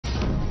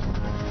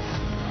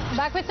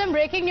Back with some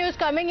breaking news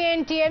coming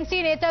in. TMC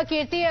Neta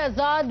Kirti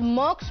Azad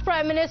mocks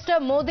Prime Minister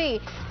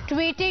Modi,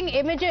 tweeting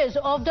images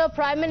of the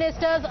Prime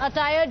Minister's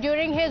attire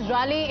during his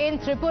rally in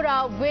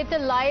Tripura with the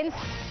lines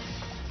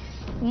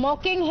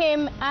mocking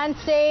him and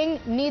saying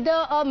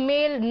neither a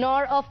male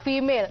nor a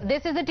female.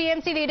 This is the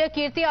TMC leader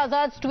Kirti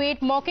Azad's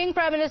tweet mocking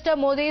Prime Minister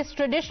Modi's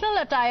traditional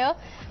attire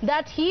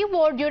that he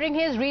wore during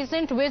his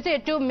recent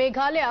visit to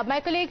Meghalaya.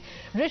 My colleague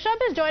Rishabh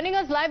is joining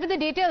us live with the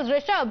details.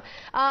 Rishabh,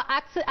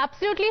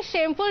 absolutely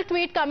shameful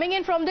tweet coming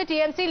in from the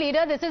TMC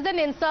leader. This is an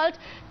insult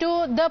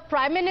to the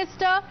Prime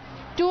Minister,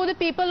 to the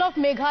people of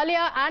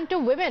Meghalaya and to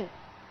women.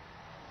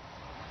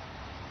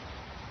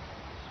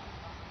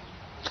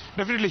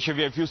 Definitely,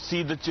 Shivya, if you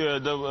see the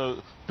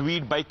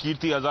tweet by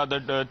Kirti Azad,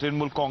 that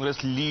Trinamool Congress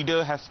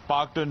leader has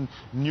sparked a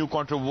new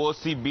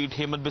controversy, be it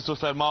Hemant Biswa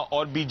Sarma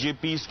or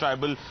BJP's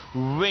tribal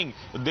wing.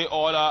 They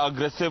all are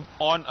aggressive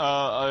on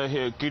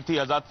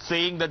Kirti Azad,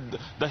 saying that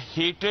the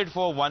hatred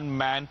for one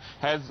man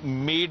has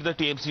made the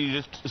TMC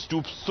leader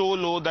stoop so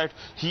low that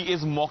he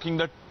is mocking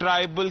the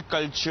tribal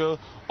culture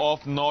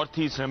of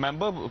Northeast.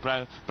 Remember,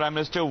 Prime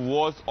Minister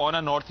was on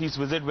a Northeast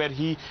visit where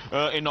he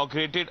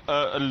inaugurated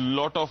a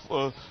lot of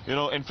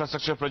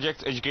infrastructure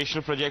projects,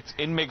 educational projects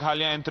in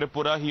Meghalaya and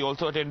Tripura. He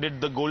also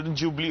attended the Golden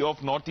Jubilee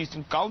of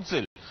Northeastern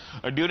Council.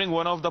 During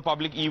one of the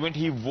public event,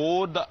 he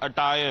wore the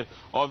attire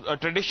of a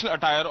traditional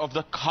attire of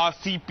the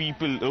Khasi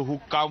people who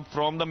come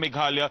from the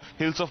Meghalaya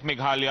hills of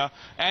Meghalaya.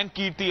 And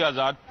Kirti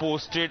Azad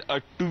posted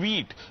a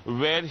tweet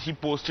where he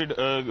posted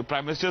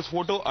Prime Minister's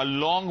photo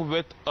along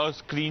with a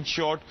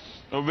screenshot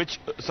which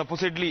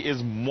supposedly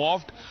is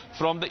morphed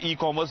from the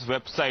e-commerce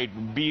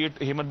website, be it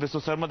Hemant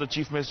Biswa Sarma, the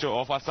Chief Minister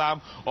of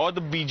Assam, or the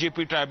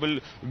BJP tribal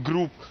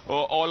group.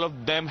 All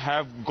of them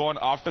have gone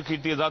after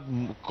Kirti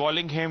Azad,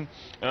 calling him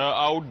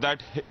out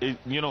that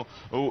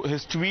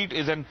his tweet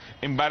is an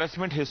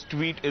embarrassment, his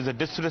tweet is a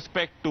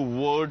disrespect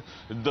toward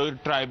the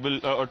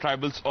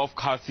tribals of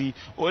Khasi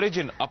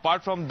origin.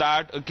 Apart from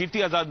that,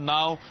 Kirti Azad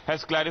now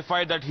has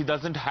clarified that he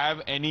doesn't have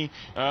any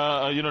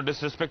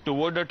disrespect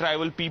toward the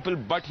tribal people,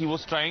 but he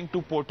was trying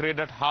to portray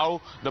that how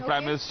the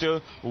Prime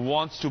Minister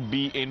wants to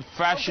be in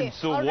fashion. Okay.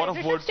 So what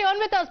of words? Stay on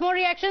with us. More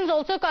reactions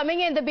also coming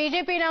in. The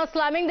BJP now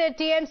slamming the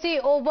TMC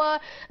over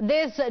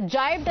this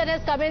jibe that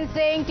has come in,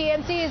 saying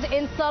TMC is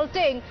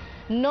insulting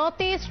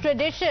Northeast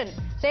tradition,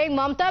 saying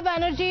Mamata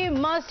Banerjee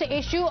must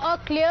issue a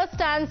clear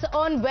stance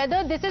on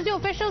whether this is the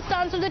official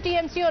stance of the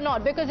TMC or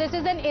not, because this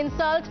is an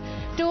insult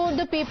to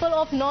the people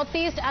of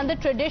Northeast and the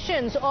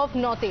traditions of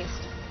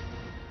Northeast.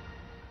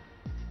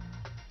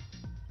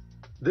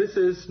 This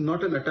is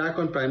not an attack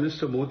on Prime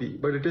Minister Modi,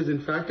 but it is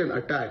in fact an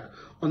attack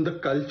on the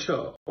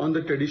culture, on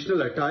the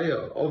traditional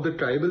attire of the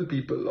tribal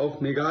people of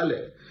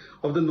Meghalaya,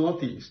 of the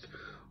Northeast.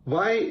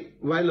 Why,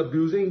 while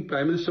abusing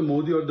Prime Minister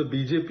Modi or the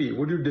BJP,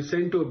 would you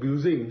descend to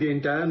abusing the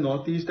entire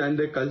Northeast and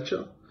their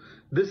culture?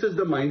 This is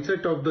the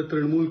mindset of the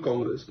Trinamool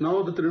Congress.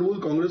 Now the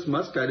Trinamool Congress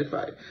must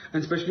clarify,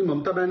 and especially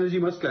Mamata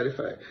Banerjee must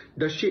clarify,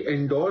 does she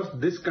endorse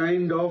this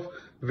kind of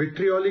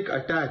vitriolic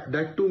attack,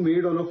 that too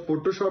made on a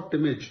photoshopped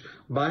image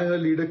by her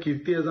leader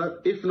Kirti Azad?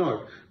 If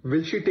not,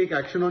 will she take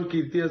action on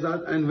Kirti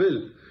Azad, and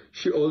will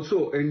she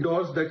also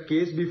endorse that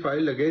case be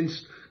filed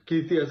against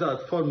Kirti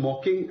Azad for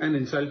mocking and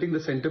insulting the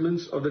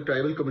sentiments of the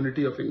tribal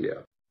community of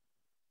India?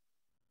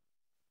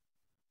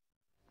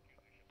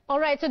 All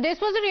right, so this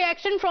was a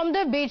reaction from the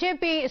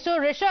BJP. So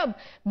Rishabh,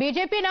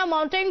 BJP now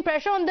mounting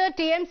pressure on the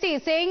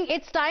TMC, saying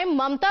it's time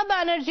Mamata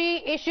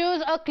Banerjee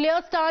issues a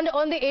clear stand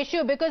on the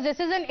issue, because this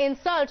is an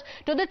insult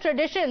to the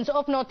traditions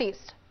of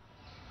Northeast.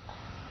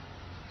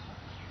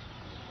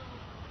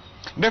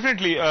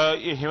 Definitely,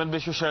 Hemant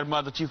Biswa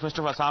Sarma, the Chief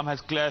Minister of Assam, has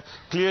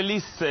clearly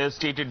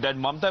stated that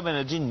Mamata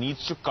Banerjee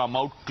needs to come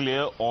out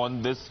clear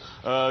on this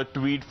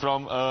tweet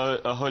from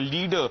her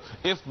leader.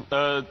 If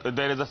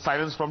there is a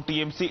silence from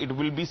TMC, it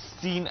will be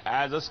seen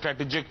as a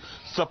strategic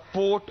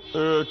support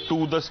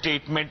to the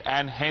statement,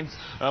 and hence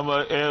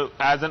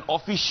as an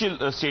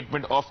official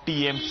statement of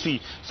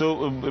TMC.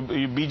 So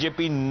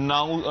BJP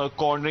now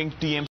cornering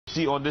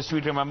TMC on this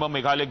tweet. Remember,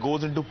 Meghalaya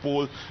goes into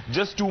poll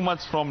just 2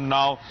 months from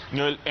now.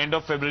 End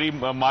of February,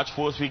 March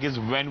 4th week is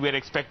when we're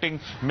expecting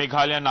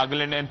Meghalaya,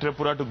 Nagaland and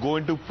Tripura to go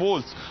into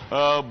polls.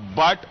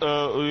 But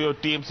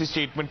TMC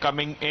statement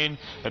coming in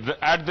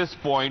at this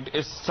point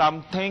is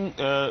something,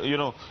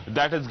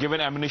 that has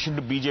given ammunition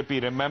to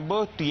BJP.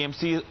 Remember,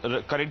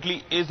 TMC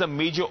currently is a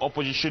major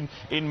opposition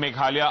in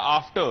Meghalaya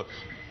after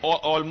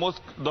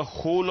almost the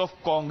whole of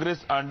Congress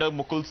under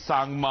Mukul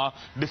Sangma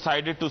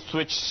decided to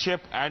switch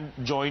ship and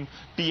join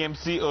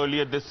TMC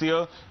earlier this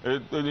year.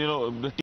 The